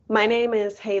My name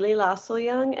is Haley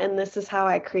Lossell-Young, and this is how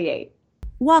I create.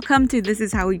 Welcome to This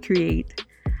Is How We Create,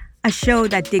 a show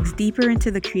that digs deeper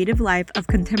into the creative life of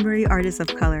contemporary artists of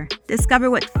color. Discover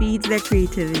what feeds their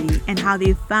creativity and how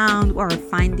they found or are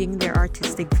finding their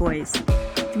artistic voice.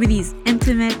 Through these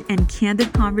intimate and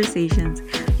candid conversations,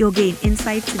 you'll gain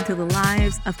insights into the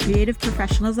lives of creative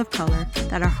professionals of color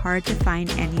that are hard to find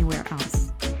anywhere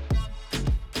else.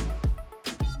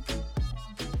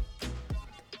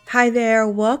 Hi there,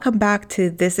 welcome back to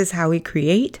This Is How We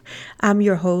Create. I'm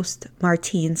your host,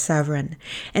 Martine Severin.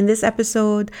 In this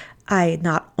episode, I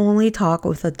not only talk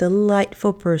with a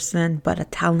delightful person, but a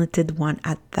talented one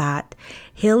at that.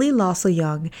 Haley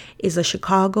Lossell-Young is a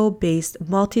Chicago-based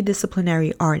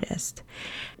multidisciplinary artist.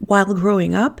 While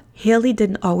growing up, Haley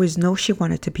didn't always know she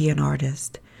wanted to be an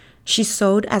artist. She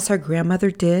sewed as her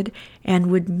grandmother did and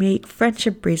would make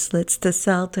friendship bracelets to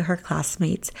sell to her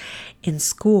classmates in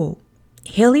school.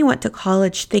 Haley went to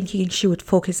college thinking she would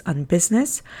focus on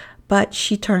business, but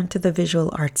she turned to the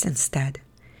visual arts instead.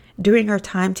 During our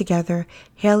time together,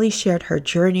 Haley shared her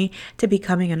journey to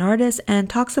becoming an artist and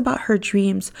talks about her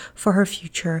dreams for her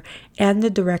future and the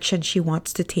direction she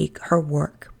wants to take her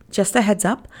work. Just a heads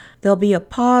up, there'll be a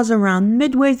pause around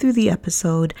midway through the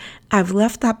episode. I've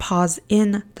left that pause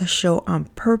in the show on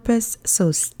purpose,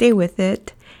 so stay with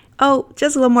it. Oh,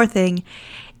 just one more thing.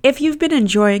 If you've been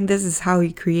enjoying This Is How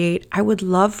We Create, I would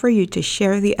love for you to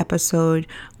share the episode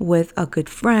with a good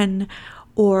friend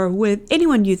or with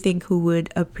anyone you think who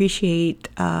would appreciate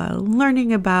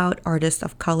learning about artists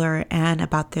of color and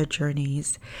about their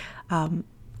journeys.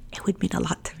 It would mean a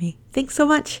lot to me. Thanks so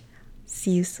much. See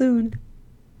you soon.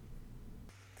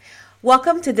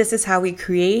 Welcome to This Is How We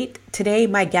Create. Today,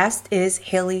 my guest is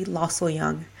Haley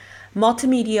Lossell-Young.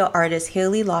 Multimedia artist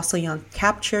Haley Lossell-Young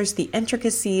captures the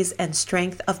intricacies and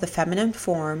strength of the feminine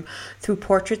form through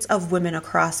portraits of women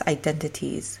across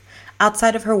identities.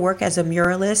 Outside of her work as a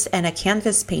muralist and a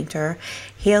canvas painter,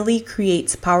 Haley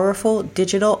creates powerful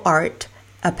digital art,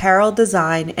 apparel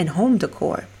design, and home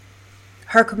decor.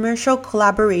 Her commercial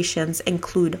collaborations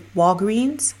include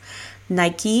Walgreens,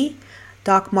 Nike,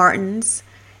 Doc Martens,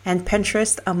 and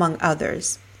Pinterest, among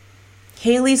others.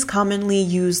 Haley's commonly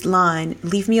used line,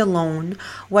 "Leave me alone,"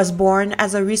 was born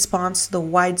as a response to the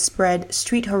widespread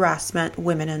street harassment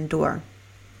women endure.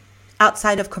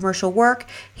 Outside of commercial work,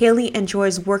 Haley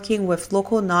enjoys working with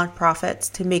local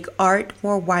nonprofits to make art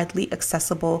more widely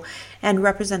accessible and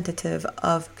representative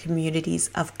of communities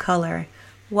of color.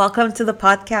 Welcome to the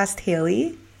podcast,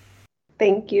 Haley.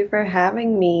 Thank you for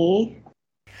having me.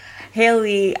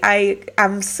 Haley, I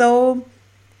am so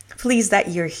pleased that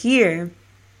you're here.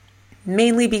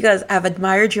 Mainly because I've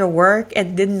admired your work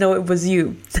and didn't know it was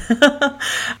you.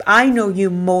 I know you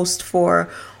most for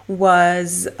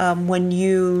was when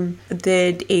you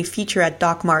did a feature at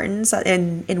Doc Martens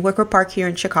in Wicker Park here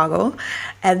in Chicago.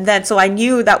 And then, so I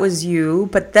knew that was you,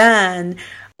 but then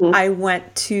I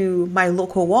went to my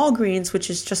local Walgreens, which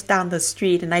is just down the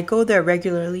street, and I go there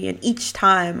regularly. And each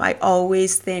time I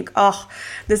always think, oh,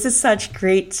 this is such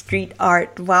great street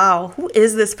art. Wow, who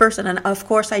is this person? And of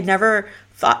course, I never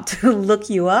thought to look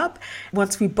you up.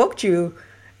 Once we booked you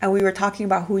and we were talking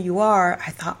about who you are, I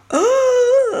thought,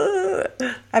 oh,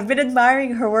 I've been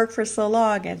admiring her work for so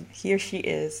long, and here she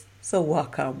is. So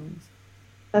welcome.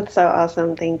 That's so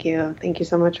awesome. Thank you. Thank you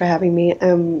so much for having me.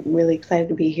 I'm really excited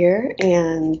to be here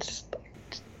and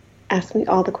ask me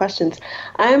all the questions.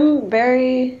 I'm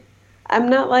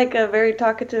not like a very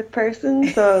talkative person,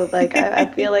 so like I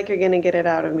feel like you're gonna get it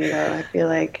out of me though. I feel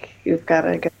like you've got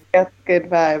a good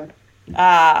vibe.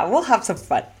 We'll have some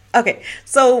fun. Okay,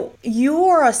 so you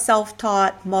are a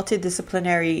self-taught,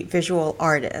 multidisciplinary visual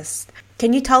artist.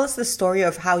 Can you tell us the story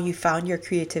of how you found your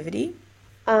creativity?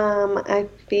 I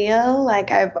feel like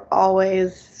I've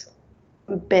always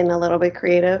been a little bit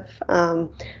creative.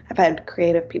 I've had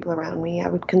creative people around me. I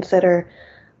would consider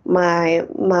my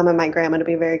mom and my grandma to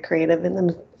be very creative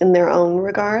in their own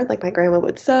regard. Like my grandma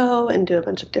would sew and do a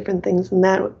bunch of different things in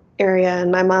that area,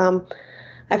 and my mom,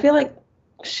 I feel like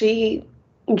she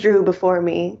drew before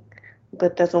me,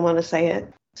 but doesn't want to say it.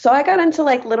 So I got into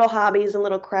like little hobbies and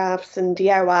little crafts and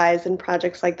DIYs and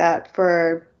projects like that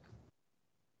for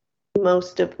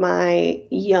most of my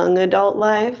young adult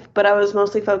life, but I was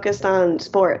mostly focused on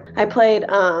sport. I played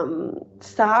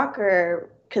soccer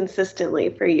consistently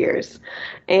for years,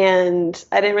 and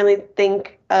I didn't really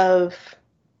think of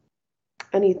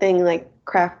anything like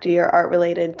crafty or art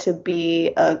related to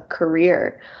be a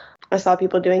career. I saw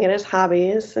people doing it as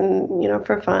hobbies and,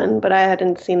 for fun, but I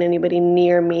hadn't seen anybody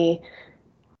near me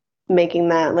making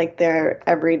that like their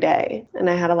everyday. And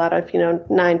I had a lot of,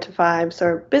 9-to-5s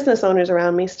or business owners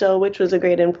around me still, which was a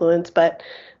great influence, but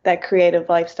that creative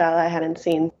lifestyle I hadn't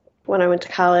seen. When I went to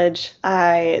college,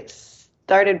 I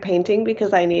started painting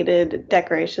because I needed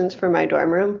decorations for my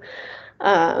dorm room.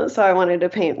 So I wanted to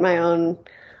paint my own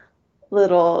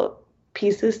little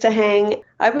pieces to hang.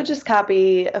 I would just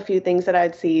copy a few things that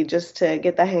I'd see just to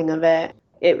get the hang of it.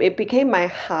 It became my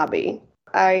hobby.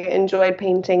 I enjoyed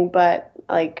painting, but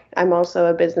like I'm also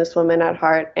a businesswoman at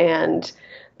heart, and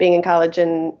being in college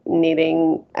and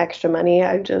needing extra money,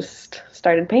 I just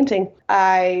started painting.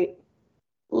 I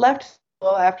left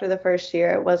school after the first year.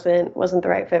 It wasn't the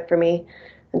right fit for me,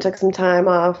 and took some time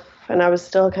off, and I was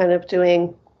still kind of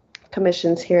doing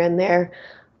commissions here and there,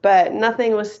 but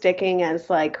nothing was sticking as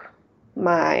like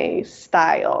my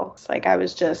style. It's like I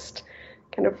was just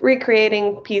kind of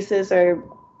recreating pieces or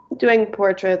doing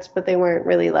portraits, but they weren't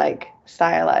really like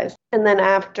stylized. And then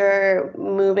after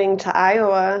moving to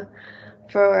Iowa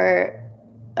for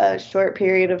a short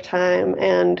period of time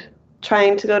and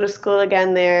trying to go to school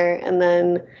again there, and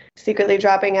then secretly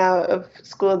dropping out of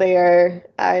school there,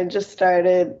 I just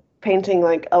started painting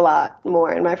like a lot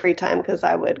more in my free time because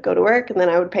I would go to work and then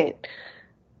I would paint.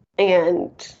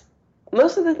 And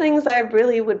most of the things I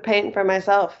really would paint for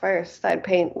myself first. I'd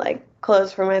paint like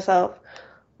clothes for myself,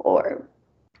 or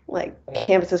like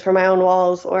canvases for my own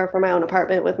walls, or for my own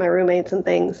apartment with my roommates and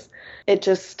things. It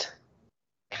just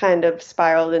kind of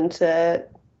spiraled into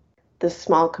this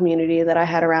small community that I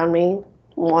had around me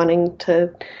wanting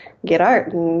to get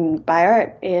art and buy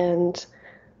art. And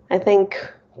I think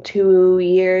 2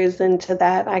 years into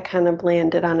that, I kind of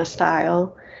landed on a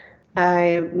style.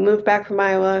 I moved back from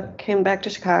Iowa, came back to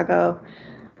Chicago,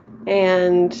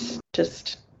 and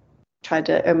just tried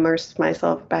to immerse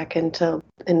myself back into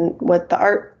what the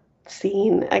art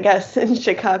scene, I guess, in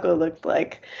Chicago looked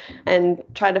like, and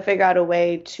tried to figure out a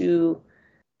way to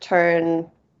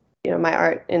turn, my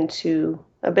art into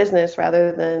a business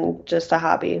rather than just a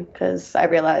hobby, because I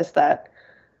realized that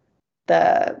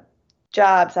the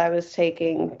jobs I was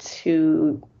taking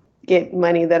to get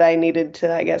money that I needed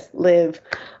to, I guess, live,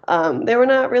 they were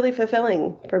not really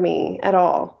fulfilling for me at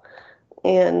all.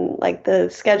 And like the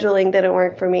scheduling didn't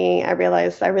work for me. I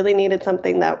realized I really needed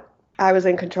something that I was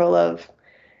in control of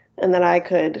and that I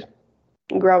could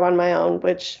grow on my own,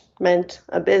 which meant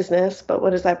a business. But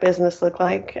what does that business look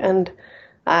like? And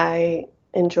I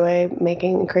enjoy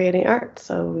making and creating art,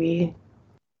 so we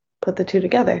put the two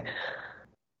together.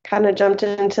 Kind of jumped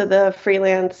into the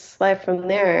freelance life from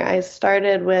there. I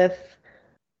started with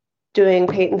doing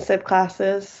paint and sip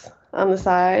classes on the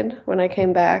side. When I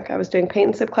came back, I was doing paint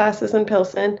and sip classes in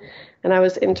Pilsen, and I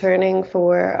was interning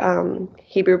for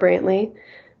Hebrew Brantley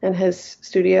and his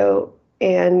studio.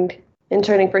 And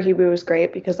interning for Hebrew was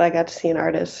great because I got to see an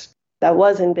artist that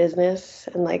was in business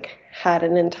and like had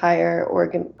an entire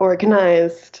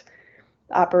organized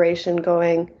operation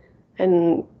going,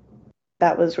 and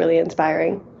that was really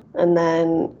inspiring. And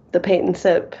then the paint and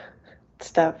sip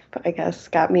stuff, I guess,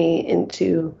 got me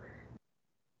into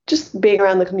just being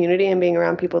around the community and being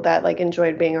around people that like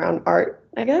enjoyed being around art,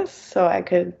 I guess. So I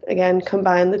could again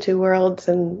combine the two worlds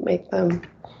and make them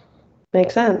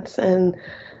make sense. And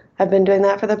I've been doing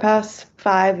that for the past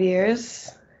 5 years.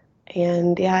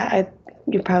 And yeah,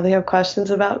 you probably have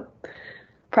questions about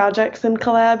projects and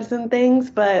collabs and things,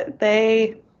 but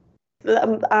the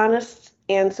honest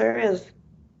answer is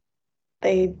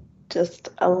they just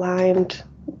aligned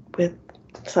with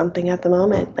something at the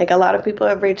moment. Like a lot of people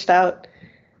have reached out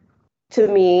to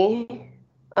me,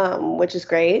 which is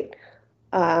great.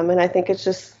 And I think it's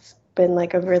just been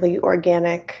like a really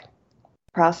organic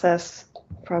process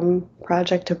from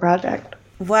project to project.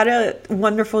 What a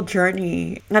wonderful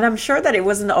journey. And I'm sure that it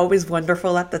wasn't always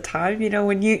wonderful at the time.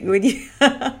 When you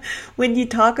when you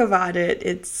talk about it,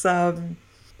 it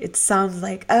sounds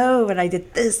like, oh, and I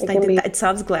did this and I did that. It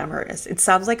sounds glamorous. It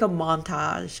sounds like a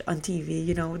montage on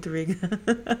TV, during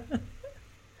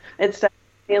it's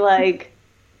definitely like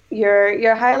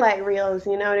your highlight reels,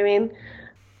 you know what I mean?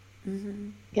 Mm-hmm.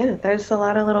 Yeah, there's a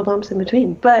lot of little bumps in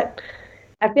between. But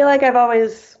I feel like I've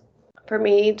always, for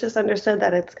me, just understood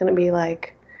that it's going to be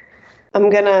like, I'm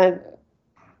going to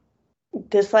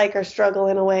dislike or struggle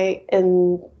in a way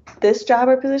in this job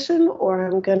or position, or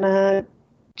I'm going to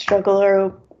struggle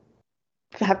or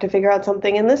have to figure out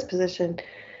something in this position.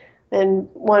 And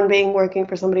one being working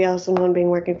for somebody else and one being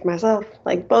working for myself.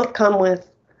 Like both come with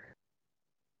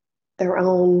their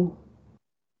own,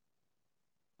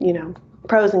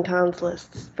 pros and cons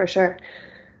lists for sure.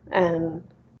 And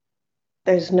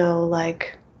there's no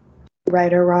like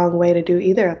right or wrong way to do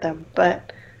either of them.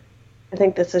 But I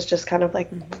think this is just kind of like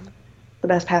the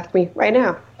best path for me right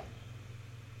now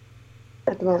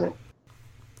at the moment.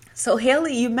 So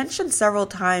Haley, you mentioned several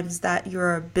times that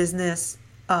you're a business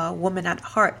a woman at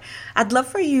heart. I'd love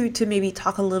for you to maybe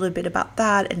talk a little bit about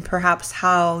that and perhaps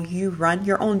how you run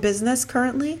your own business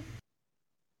currently.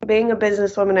 Being a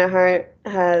businesswoman at heart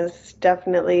has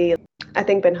definitely, I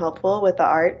think, been helpful with the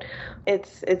art.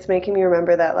 It's making me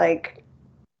remember that like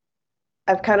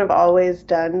I've kind of always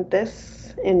done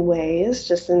this in ways,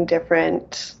 just in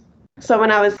different. So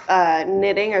when I was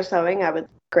knitting or sewing, I would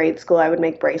grade school, I would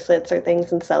make bracelets or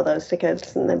things and sell those to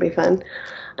kids, and that'd be fun.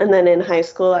 And then in high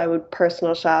school, I would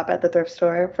personal shop at the thrift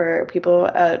store for people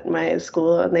at my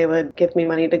school, and they would give me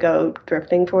money to go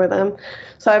thrifting for them.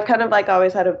 So I've kind of like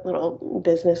always had a little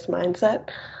business mindset.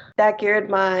 That geared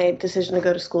my decision to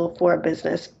go to school for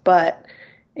business, but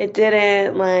it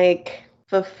didn't like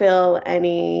fulfill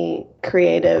any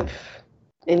creative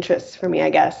interests for me, I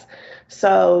guess.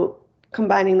 So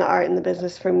combining the art and the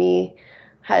business for me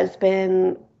has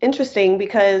been interesting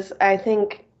because I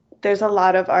think there's a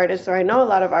lot of artists, or I know a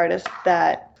lot of artists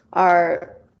that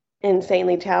are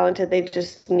insanely talented. They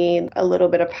just need a little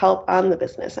bit of help on the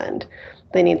business end.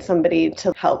 They need somebody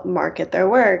to help market their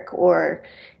work or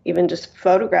even just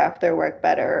photograph their work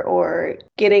better or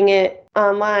getting it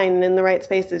online in the right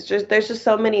spaces. Just there's just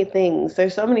so many things.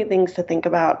 There's so many things to think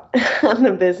about on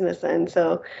the business end.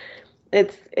 So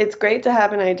it's great to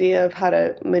have an idea of how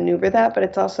to maneuver that, but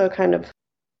it's also kind of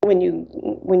when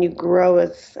you grow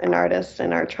as an artist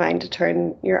and are trying to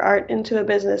turn your art into a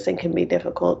business, it can be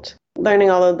difficult learning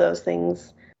all of those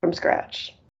things from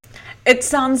scratch. It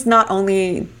sounds not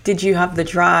only did you have the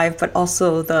drive, but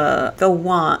also the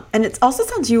want. And it also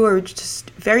sounds you were just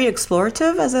very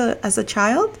explorative as a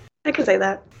child. I could say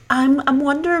that. I'm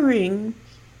wondering,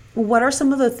 what are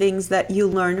some of the things that you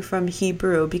learned from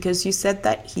Hebrew? Because you said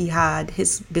that he had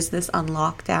his business on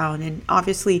lockdown, and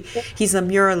obviously he's a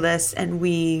muralist, and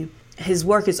his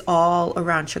work is all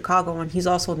around Chicago, and he's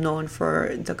also known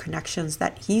for the connections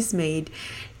that he's made.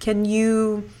 Can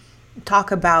you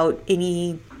talk about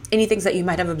any things that you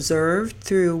might have observed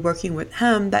through working with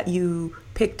him that you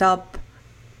picked up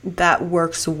that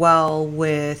works well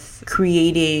with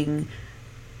creating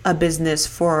a business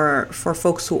for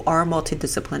folks who are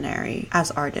multidisciplinary as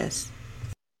artists?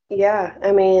 Yeah,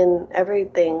 I mean,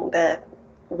 everything that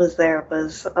was there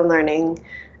was a learning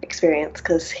experience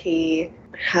because he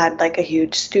had like a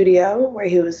huge studio where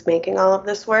he was making all of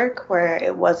this work, where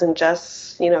it wasn't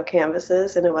just,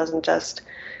 canvases, and it wasn't just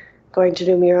going to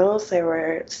do murals. There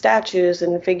were statues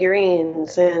and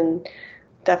figurines and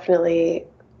definitely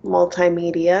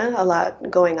multimedia, a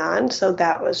lot going on. So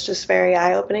that was just very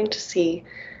eye-opening to see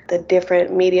the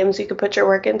different mediums you could put your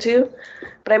work into.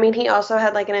 But I mean, he also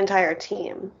had like an entire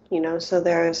team, so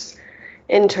there's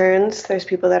interns, there's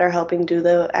people that are helping do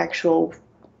the actual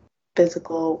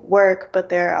physical work, but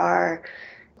there are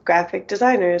graphic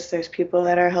designers, there's people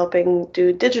that are helping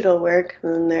do digital work,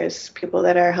 and then there's people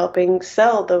that are helping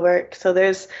sell the work. So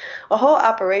there's a whole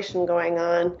operation going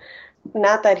on.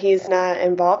 Not that he's not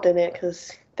involved in it,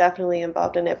 because definitely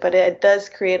involved in it, but it does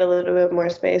create a little bit more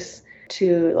space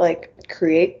to like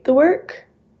create the work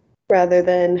rather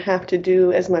than have to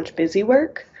do as much busy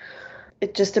work.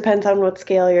 It just depends on what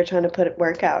scale you're trying to put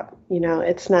work out.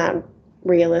 It's not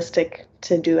realistic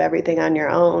to do everything on your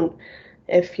own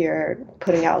if you're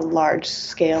putting out large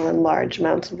scale and large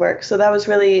amounts of work. So that was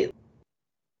really,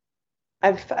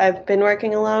 I've been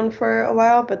working alone for a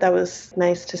while, but that was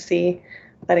nice to see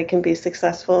that it can be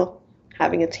successful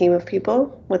having a team of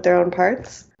people with their own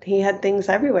parts. He had things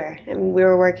everywhere, and we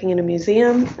were working in a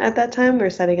museum at that time. We were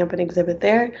setting up an exhibit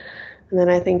there, and then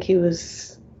I think he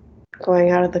was going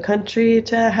out of the country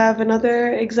to have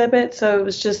another exhibit. So it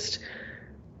was just,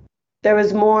 there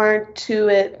was more to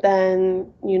it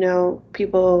than,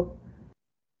 people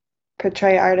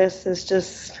portray artists as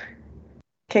just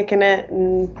kicking it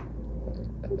and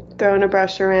throwing a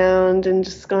brush around and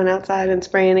just going outside and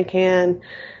spraying a can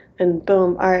and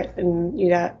boom, art, and you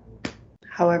got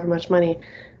however much money,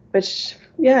 which,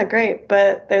 yeah, great.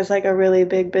 But there's like a really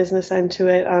big business end to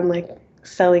it on like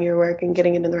selling your work and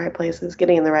getting it in the right places,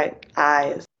 getting in the right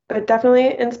eyes. But it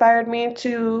definitely inspired me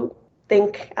to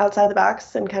think outside the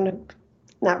box and kind of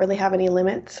not really have any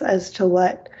limits as to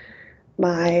what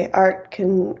my art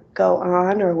can go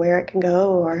on or where it can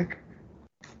go or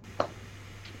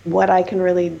what I can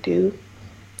really do.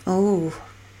 Oh,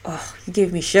 you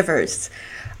gave me shivers.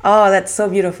 Oh, that's so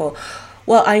beautiful.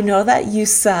 Well, I know that you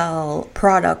sell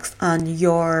products on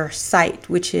your site,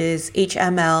 which is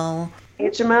HML.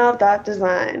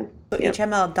 HML.design. Yep.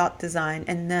 HML.design.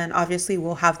 And then obviously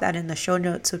we'll have that in the show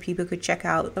notes so people could check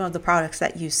out some of the products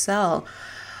that you sell.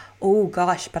 Oh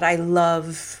gosh, but I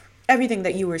love everything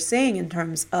that you were saying in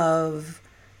terms of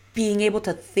being able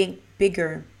to think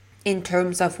bigger in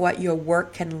terms of what your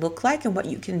work can look like and what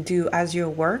you can do as your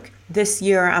work. This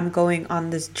year, I'm going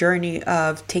on this journey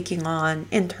of taking on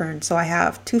interns. So I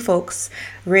have two folks,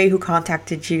 Ray, who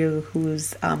contacted you,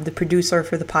 who's the producer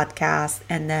for the podcast,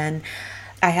 and then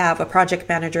I have a project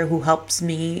manager who helps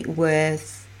me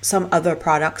with some other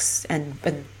products and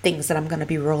things that I'm going to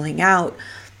be rolling out.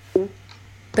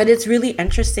 But it's really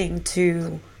interesting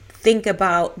to think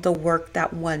about the work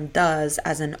that one does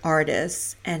as an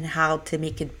artist and how to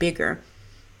make it bigger.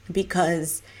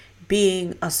 Because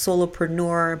being a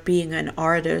solopreneur, being an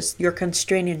artist, you're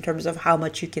constrained in terms of how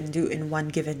much you can do in one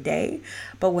given day.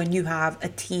 But when you have a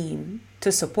team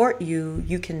to support you,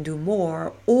 you can do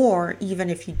more. Or even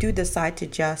if you do decide to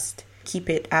just keep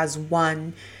it as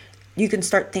one, you can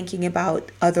start thinking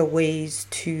about other ways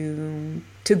to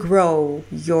grow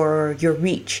your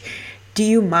reach. Do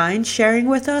you mind sharing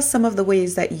with us some of the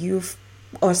ways that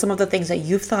or some of the things that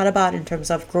you've thought about in terms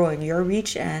of growing your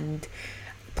reach and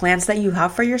plans that you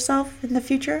have for yourself in the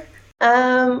future?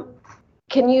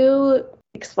 Can you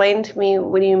explain to me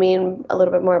what do you mean a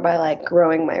little bit more by like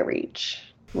growing my reach?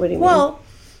 What do you mean? Well,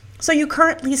 so you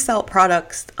currently sell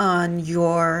products on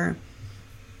your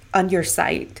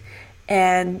site,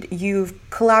 and you've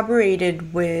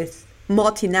collaborated with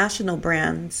multinational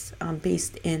brands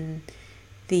based in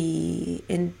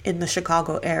the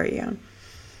Chicago area.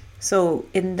 So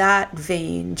in that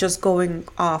vein, just going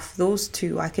off those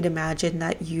two, I could imagine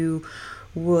that you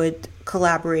would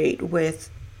collaborate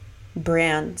with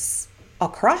brands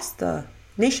across the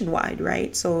nationwide,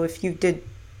 right? So if you did,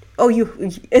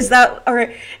 is that all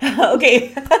right?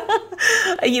 Okay.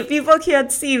 You people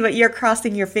can't see, but you're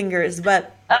crossing your fingers.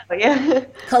 But yeah.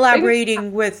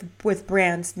 Collaborating with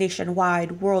brands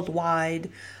nationwide, worldwide,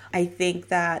 I think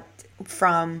that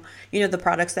from the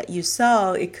products that you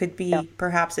sell, it could be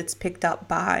perhaps it's picked up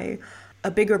by a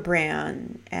bigger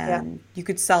brand, and you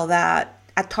could sell that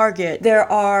at Target.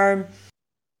 There are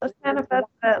Let's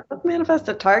manifest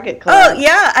a Target collab. Oh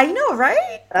yeah, I know,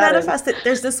 right? Manifest it.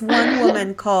 There's this one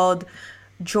woman called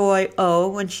Joy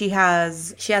O, and she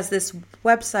has this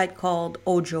website called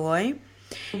Oh Joy.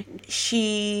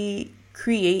 She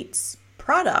creates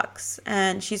products,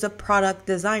 and she's a product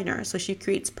designer. So she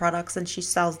creates products and she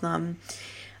sells them.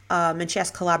 And she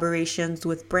has collaborations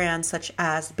with brands such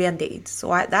as Band-Aids. So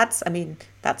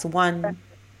that's one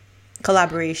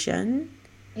collaboration.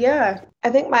 Yeah, I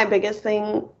think my biggest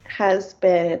thing has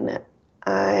been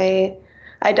I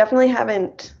definitely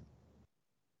haven't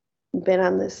been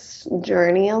on this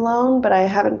journey alone, but I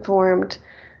haven't formed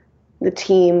the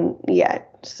team yet.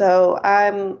 So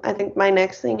I think my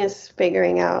next thing is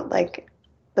figuring out like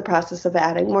the process of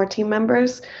adding more team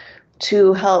members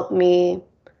to help me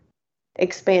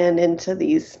expand into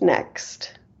these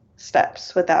next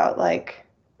steps without like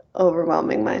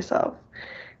overwhelming myself.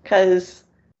 Because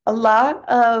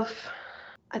I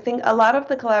think a lot of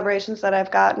the collaborations that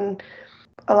I've gotten,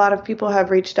 a lot of people have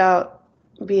reached out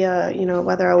via,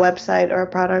 whether a website or a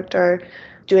product or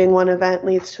doing one event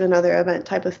leads to another event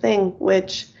type of thing,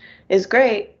 which is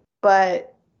great.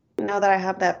 But now that I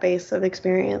have that base of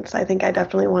experience, I think I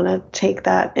definitely want to take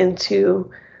that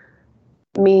into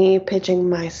me pitching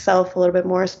myself a little bit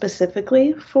more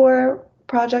specifically for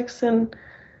projects and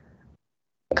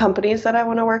companies that I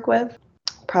want to work with,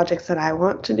 projects that I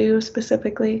want to do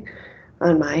specifically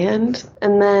on my end.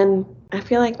 And then I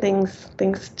feel like things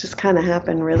just kind of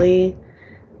happen really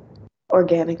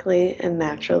organically and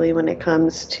naturally when it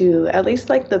comes to at least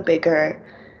like the bigger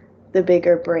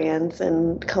brands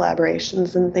and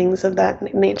collaborations and things of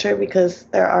that nature, because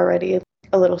they're already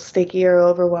a little sticky or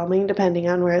overwhelming depending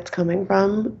on where it's coming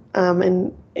from.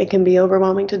 And it can be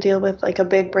overwhelming to deal with like a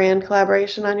big brand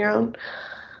collaboration on your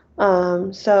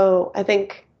own. So I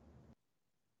think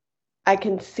I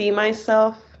can see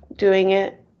myself doing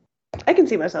it. I'm going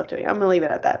to leave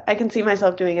it at that. I can see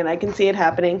myself doing it. I can see it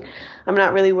happening. I'm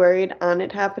not really worried on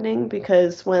it happening,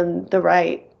 because when the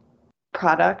right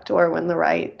product or when the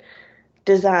right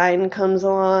design comes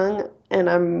along and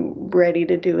I'm ready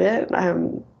to do it,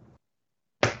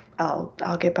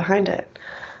 I'll get behind it.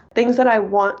 Things that I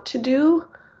want to do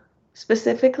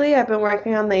specifically, I've been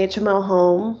working on the HML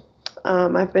home.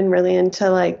 I've been really into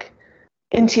like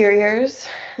interiors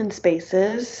and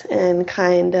spaces and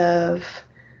kind of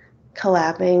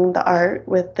collabing the art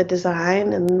with the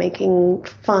design and making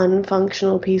fun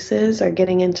functional pieces, or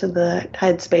getting into the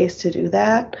headspace to do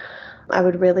that. I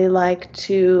would really like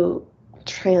to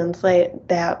translate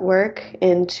that work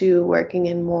into working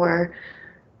in more,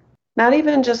 not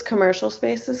even just commercial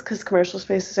spaces, because commercial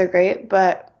spaces are great,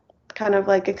 but kind of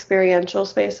like experiential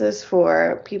spaces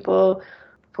for people,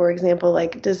 for example,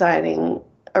 like designing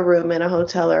a room in a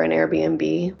hotel or an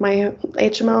Airbnb, my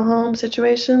HMO home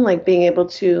situation, like being able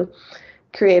to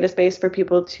create a space for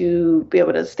people to be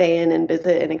able to stay in and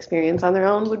visit and experience on their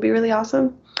own would be really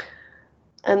awesome.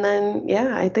 And then,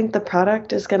 yeah, I think the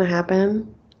product is going to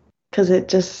happen because it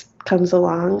just comes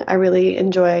along. I really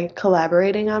enjoy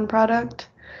collaborating on product.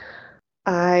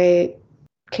 I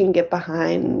can get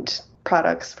behind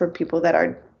products for people that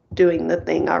are doing the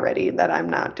thing already that I'm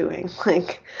not doing.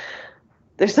 Like,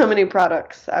 there's so many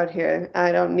products out here.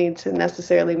 I don't need to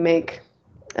necessarily make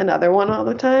another one all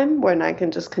the time when I can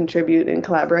just contribute and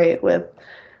collaborate with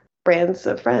brands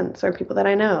of friends or people that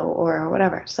I know or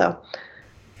whatever. So,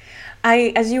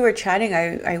 As you were chatting,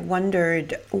 I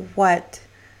wondered what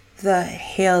the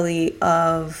Haley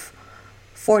of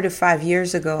 4 to 5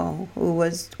 years ago, who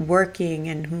was working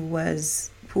and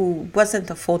who wasn't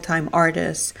a full-time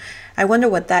artist, I wonder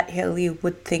what that Haley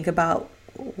would think about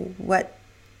what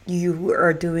you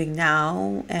are doing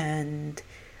now and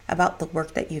about the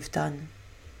work that you've done.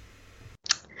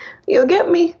 you'll get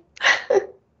me.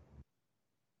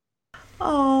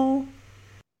 Oh,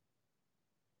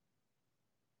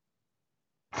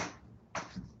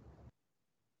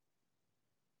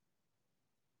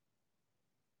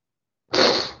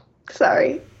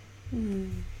 Sorry.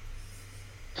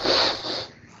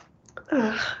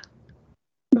 Ugh,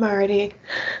 I'm already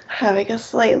having a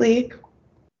slightly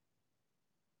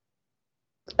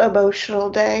emotional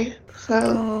day.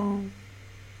 So,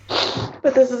 oh,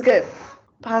 but this is good.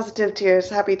 Positive tears,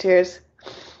 happy tears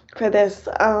for this.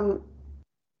 I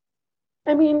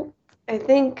mean, I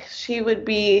think she would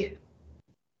be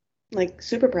like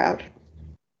super proud.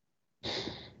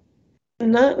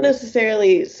 Not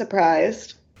necessarily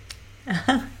surprised.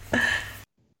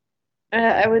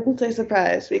 I wouldn't say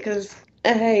surprised because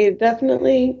I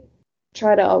definitely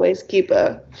try to always keep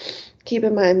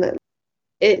in mind that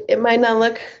it might not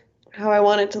look how I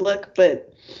want it to look,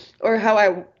 but or how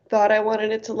I thought I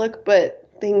wanted it to look, but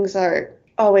things are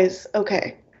always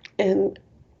okay and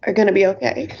are going to be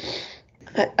okay.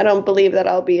 I don't believe that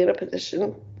I'll be in a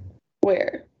position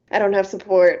where I don't have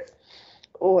support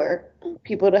or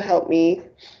people to help me.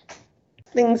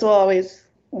 Things will always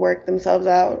work themselves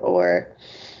out or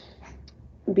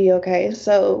be okay.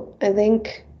 So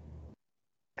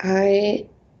I I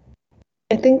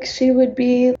think she would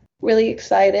be really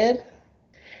excited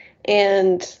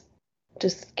and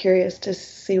just curious to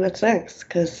see what's next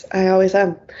because I always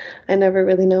am. I never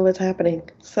really know what's happening.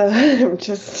 So I'm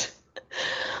just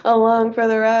along for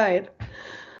the ride.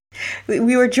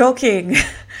 we were joking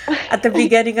at the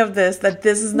beginning of this that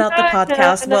this is not the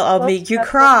podcast where I'll make you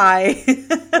cry. I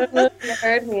don't know if you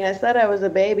heard me. I said I was a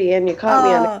baby and you caught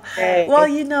me on the Oh, well,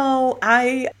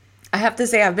 day. I have to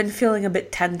say I've been feeling a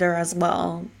bit tender as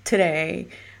well today.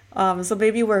 So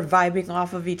maybe we're vibing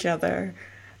off of each other.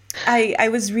 I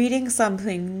was reading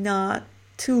something not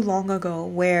too long ago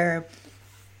where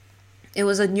it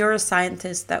was a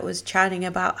neuroscientist that was chatting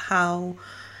about how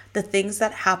the things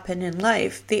that happen in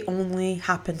life, they only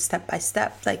happen step by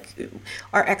step. Like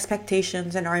our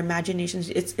expectations and our imaginations,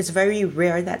 it's very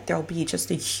rare that there'll be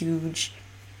just a huge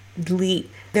leap.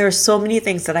 There are so many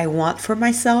things that I want for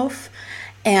myself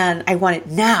and I want it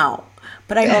now.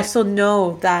 But I also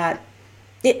know that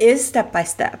it is step by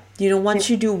step. Once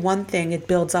you do one thing, it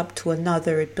builds up to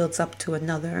another, it builds up to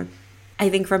another. I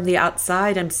think from the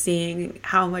outside, I'm seeing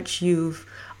how much you've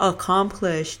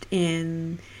accomplished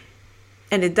and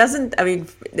it doesn't, I mean,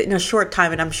 in a short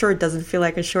time, and I'm sure it doesn't feel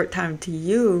like a short time to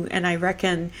you. And I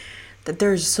reckon that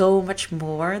there's so much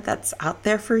more that's out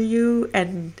there for you.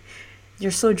 And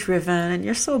you're so driven and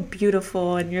you're so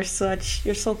beautiful and you're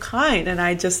so kind. And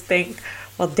I just think,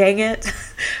 well, dang it.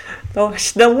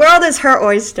 The world is her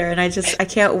oyster. And I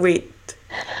can't wait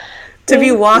to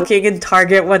be walking in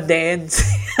Target one day and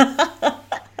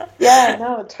Yeah,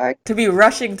 no, to be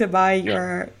rushing to buy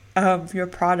your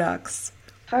products.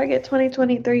 Target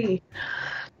 2023.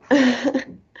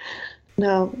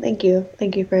 No, thank you.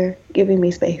 Thank you for giving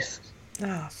me space. Oh,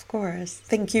 of course.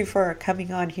 Thank you for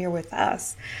coming on here with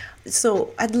us.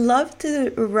 So I'd love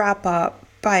to wrap up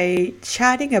by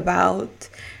chatting about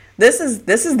this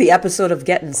is the episode of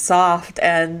getting soft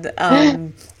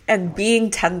and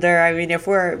being tender. I mean, if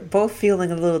we're both feeling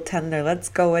a little tender, let's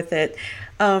go with it.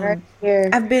 Right here.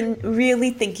 I've been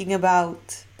really thinking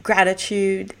about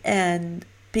gratitude and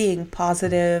being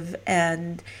positive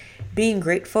and being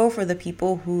grateful for the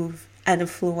people who've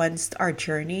influenced our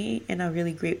journey in a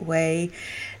really great way.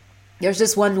 There's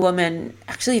this one woman,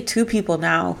 actually two people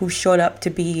now, who showed up to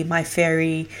be my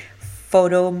fairy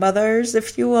photo mothers,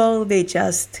 if you will. They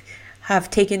just have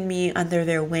taken me under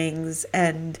their wings,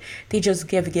 and they just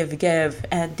give,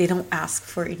 and they don't ask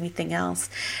for anything else.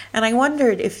 And I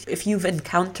wondered if you've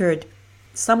encountered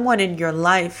someone in your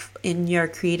life, in your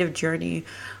creative journey,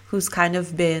 who's kind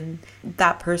of been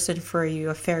that person for you,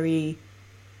 a fairy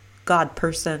god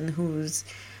person who's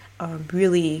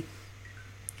really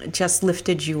just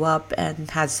lifted you up and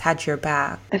has had your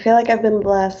back. I feel like I've been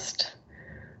blessed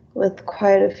with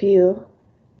quite a few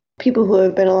people who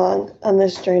have been along on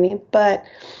this journey, but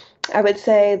I would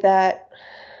say that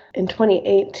in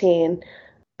 2018,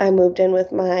 I moved in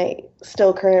with my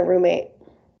still current roommate,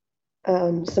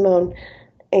 Simone,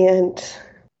 and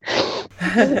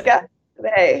this is God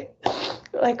today.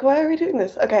 Like, why are we doing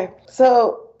this? Okay,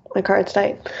 so my card's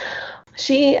tight.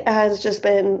 She has just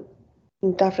been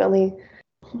definitely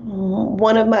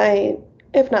one of my,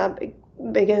 if not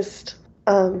biggest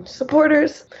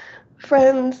supporters,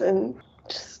 friends, and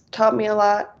just taught me a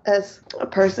lot as a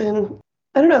person.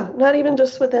 I don't know, not even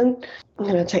just within. I'm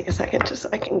going to take a second just so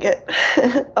I can get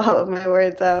all of my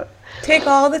words out. Take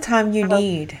all the time you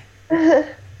need.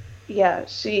 Yeah,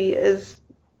 she is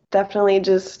definitely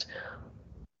just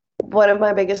one of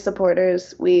my biggest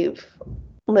supporters. We've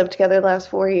lived together the last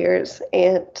 4 years,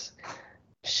 and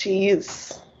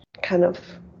she's kind of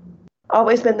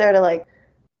always been there to like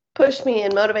push me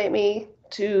and motivate me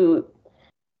to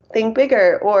think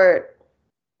bigger or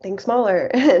think smaller.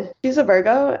 And she's a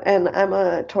Virgo and I'm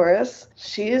a Taurus.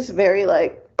 She's very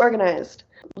like organized,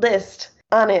 list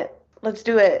on it, let's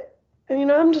do it.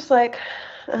 And I'm just like,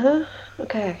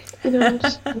 okay. I'm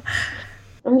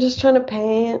just trying to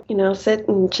paint, sit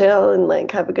and chill and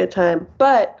like have a good time.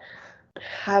 But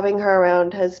having her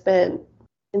around has been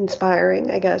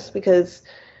inspiring, I guess, because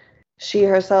she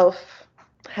herself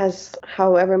has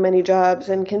however many jobs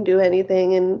and can do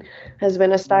anything, and has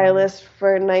been a stylist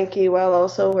for Nike while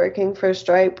also working for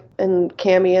Stripe and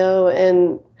Cameo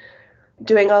and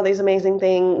doing all these amazing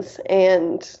things,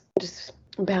 and just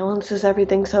balances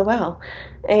everything so well.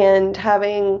 And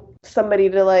having somebody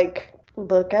to like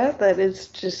look at that is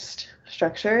just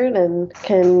structured and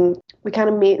we kind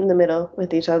of meet in the middle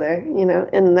with each other,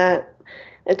 and that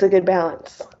it's a good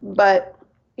balance. But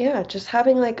yeah, just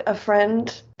having like a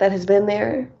friend that has been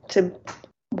there to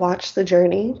watch the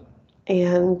journey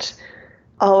and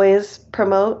always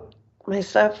promote my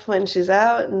stuff when she's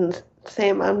out, and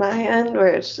same on my end, where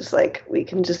it's just like we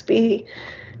can just be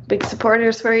big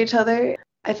supporters for each other.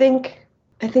 I think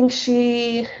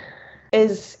she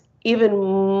is even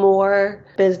more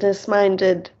business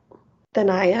minded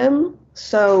than I am.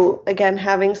 So again,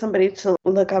 having somebody to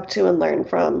look up to and learn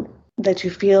from, that you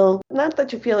feel, not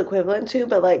that you feel equivalent to,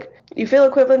 but like you feel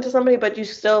equivalent to somebody, but you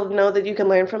still know that you can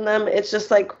learn from them. It's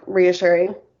just like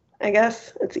reassuring, I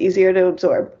guess. It's easier to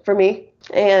absorb for me.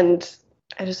 And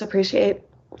I just appreciate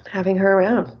having her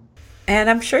around. And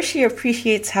I'm sure she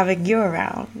appreciates having you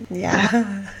around.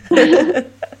 Yeah.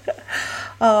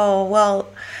 Oh, well,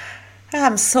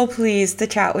 I'm so pleased to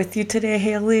chat with you today,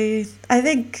 Haley. I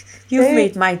think you've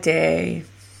made my day.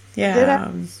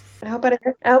 Yeah. I hope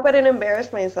I didn't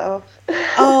embarrass myself.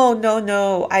 Oh,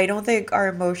 no. I don't think our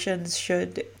emotions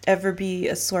should ever be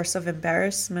a source of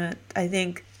embarrassment. I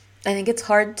think it's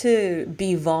hard to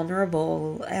be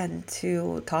vulnerable and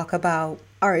to talk about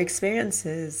our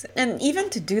experiences, and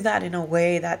even to do that in a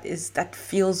way that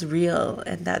feels real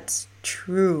and that's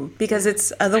true,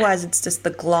 because otherwise it's just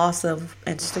the gloss of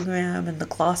Instagram and the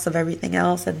gloss of everything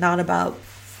else, and not about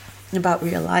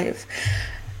real life.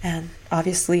 And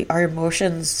obviously our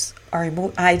emotions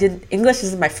English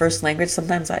isn't my first language.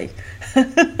 Sometimes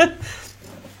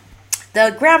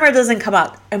the grammar doesn't come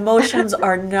out. Emotions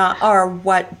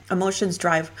emotions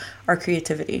drive our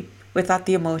creativity. Without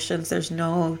the emotions, there's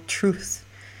no truth.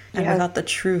 And without the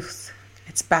truth,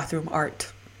 it's bathroom art.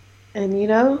 And you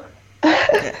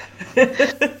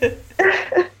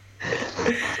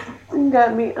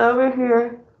got me over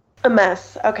here a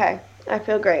mess. Okay, I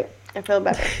feel great. I feel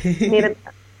better. Needed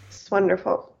that. It's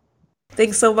wonderful.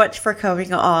 Thanks so much for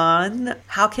coming on.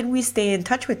 How can we stay in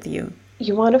touch with you?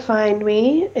 You want to find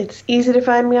me? It's easy to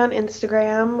find me on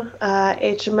Instagram,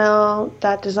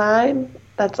 hml.design.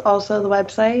 That's also the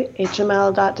website,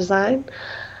 hml.design.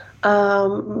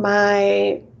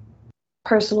 My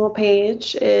personal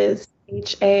page is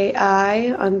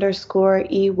HAI_EY.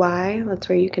 That's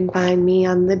where you can find me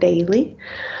on the daily.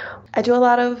 I do a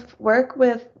lot of work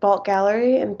with Vault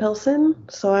Gallery in Pilsen,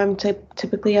 so I'm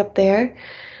typically up there.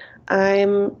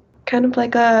 I'm kind of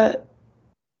like a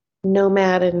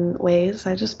nomad in ways.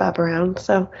 I just bop around,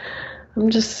 so I'm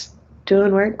just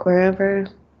doing work wherever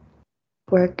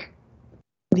work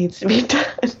needs to be done.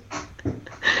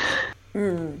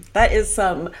 That is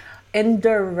some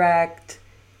indirect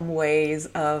ways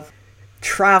of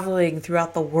traveling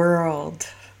throughout the world.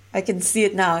 I can see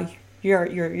it now.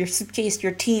 Your suitcase,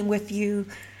 your team with you,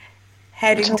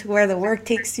 heading to where the work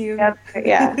takes you.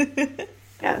 Yeah.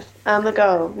 Yes. On the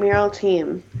go. Mural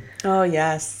team. Oh,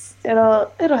 yes.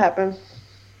 It'll happen.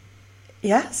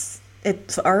 Yes.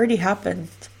 It's already happened.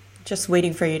 Just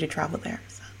waiting for you to travel there.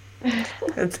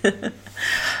 So.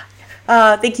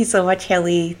 Thank you so much,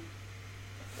 Haley.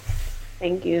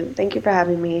 Thank you. Thank you for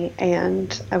having me.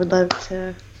 And I would love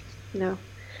to,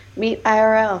 meet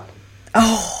IRL.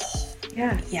 Oh,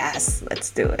 Yeah. yes.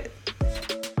 Let's do it.